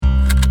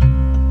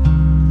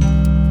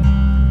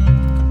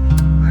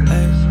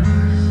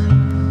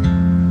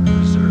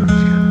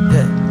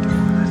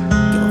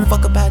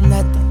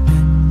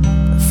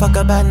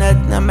about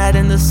nothing, I'm mad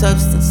in the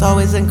substance.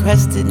 Always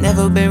encrusted,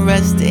 never been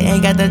rested.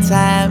 Ain't got the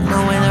time,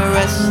 no one to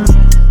rest.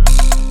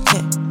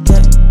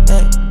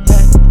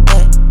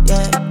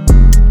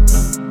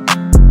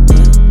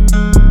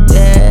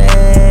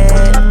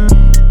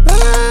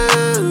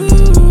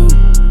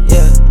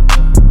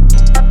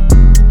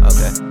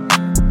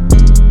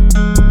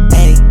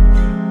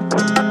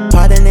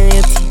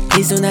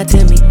 Please do not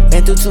tempt me.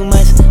 Been through too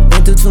much,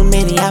 been through too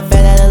many. I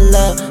fell out of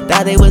love,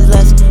 thought it was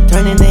lust,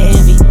 turning to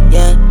envy.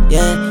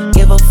 Yeah.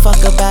 Give a fuck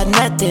about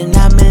nothing.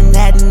 I'm in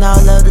that and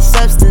all of the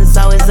substance.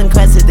 Always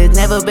encrusted, it's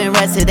never been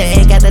rested. They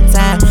ain't got the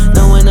time,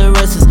 no one to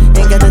rush us.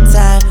 Ain't got the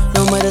time,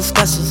 no more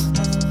discussions.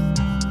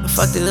 I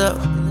fucked it up,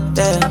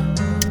 damn.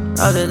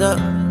 Rolled it up,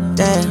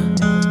 damn.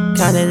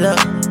 Count it up,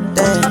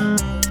 damn.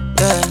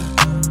 Yeah,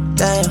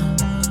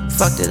 damn.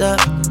 Fucked it up,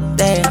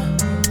 damn.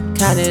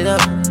 Count it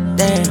up,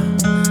 damn.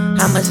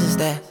 How much is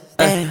that?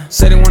 Damn.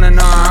 Said they wanna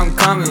know how I'm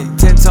coming.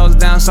 10 toes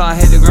down, so I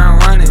hit the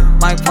ground running.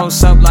 Might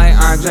post up like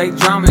Andre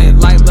Drummond.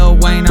 Like Lil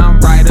Wayne, I'm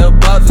right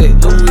above it.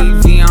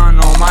 Louis V on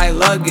all my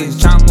luggage.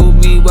 Tryna move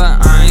me,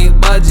 but I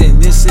ain't budging.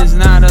 This is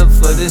not up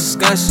for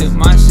discussion.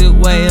 My shit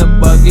way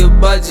above your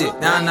budget.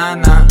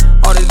 Nah.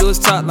 All they do is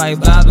talk like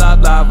blah blah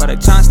blah, but I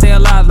tryna stay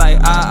alive like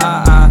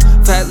ah.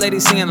 Fat lady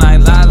singing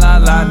like la la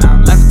la. Now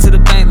I'm laughing to the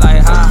bank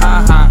like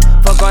ha.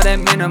 Fuck all that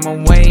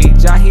minimum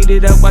wage. I heat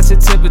it up, watch the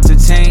temperature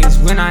change.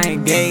 When I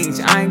engage,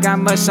 I ain't got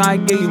much, so I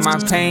give you my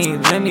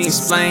pain. Let me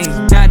explain.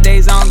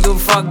 Nowadays I don't give a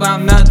fuck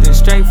about nothing.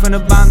 Straight from the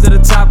bottom to the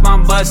top,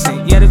 I'm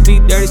busting. Yeah, the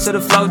beat dirty, so the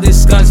flow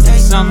disgusting.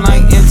 Something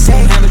like MC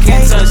Hammer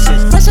can't touch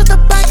this. Fresh out the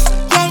box,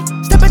 yay.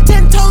 Stepping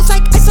 10 toes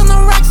like ice on the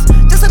rocks.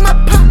 Just like my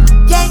pop,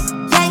 yay.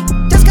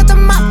 Just got the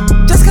mop,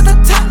 just got the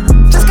top.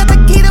 Just got the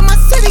key to my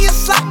city,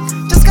 it's locked.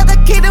 Just got the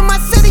key to my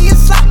city,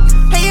 it's locked.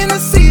 Hey, in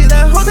the city,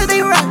 the hoes that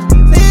they rock.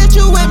 Say that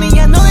you with me,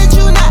 I know that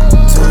you not.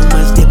 Too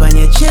much dip on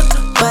your chip,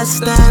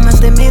 bust I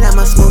must admit I'm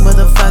a smooth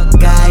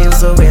motherfucker. I am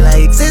so real,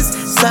 I exist.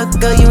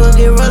 Sucker, you will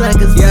get rolled like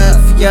a yeah.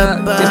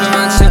 Dipping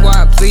my shit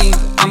while I please.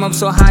 I'm up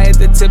so high at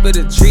the tip of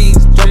the trees.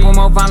 Dropping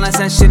more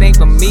violence, that shit ain't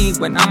for me.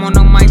 When I'm on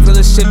the mic, feel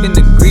the shipping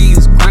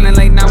degrees. Grinding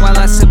late now while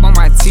I sip on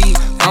my tea.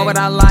 Why would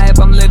I lie if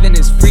I'm living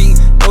is free?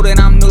 Know that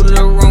I'm new to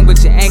the room,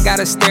 but you ain't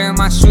gotta stare at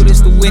my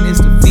shooters to witness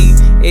defeat.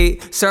 Hey,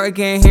 sorry,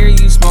 can't hear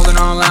you smoking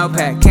on a loud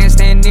pack. Can't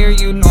stand near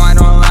you, no, I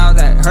don't allow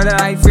that. Heard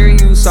that I fear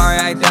you, sorry,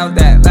 I doubt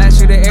that.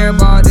 Last year the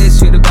airball, this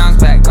year the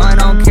bounce back. No, I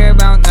don't care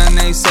about nothing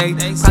they say.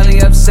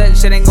 Probably upset,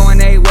 shit ain't going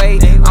their way.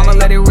 I'ma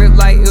let it rip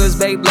like it was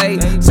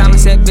Beyblade. Simon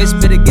said, bitch,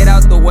 better get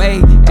out the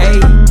way.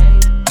 Hey,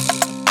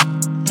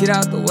 get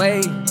out the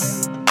way.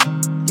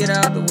 Get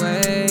out the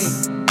way.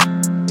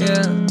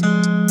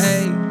 Yeah.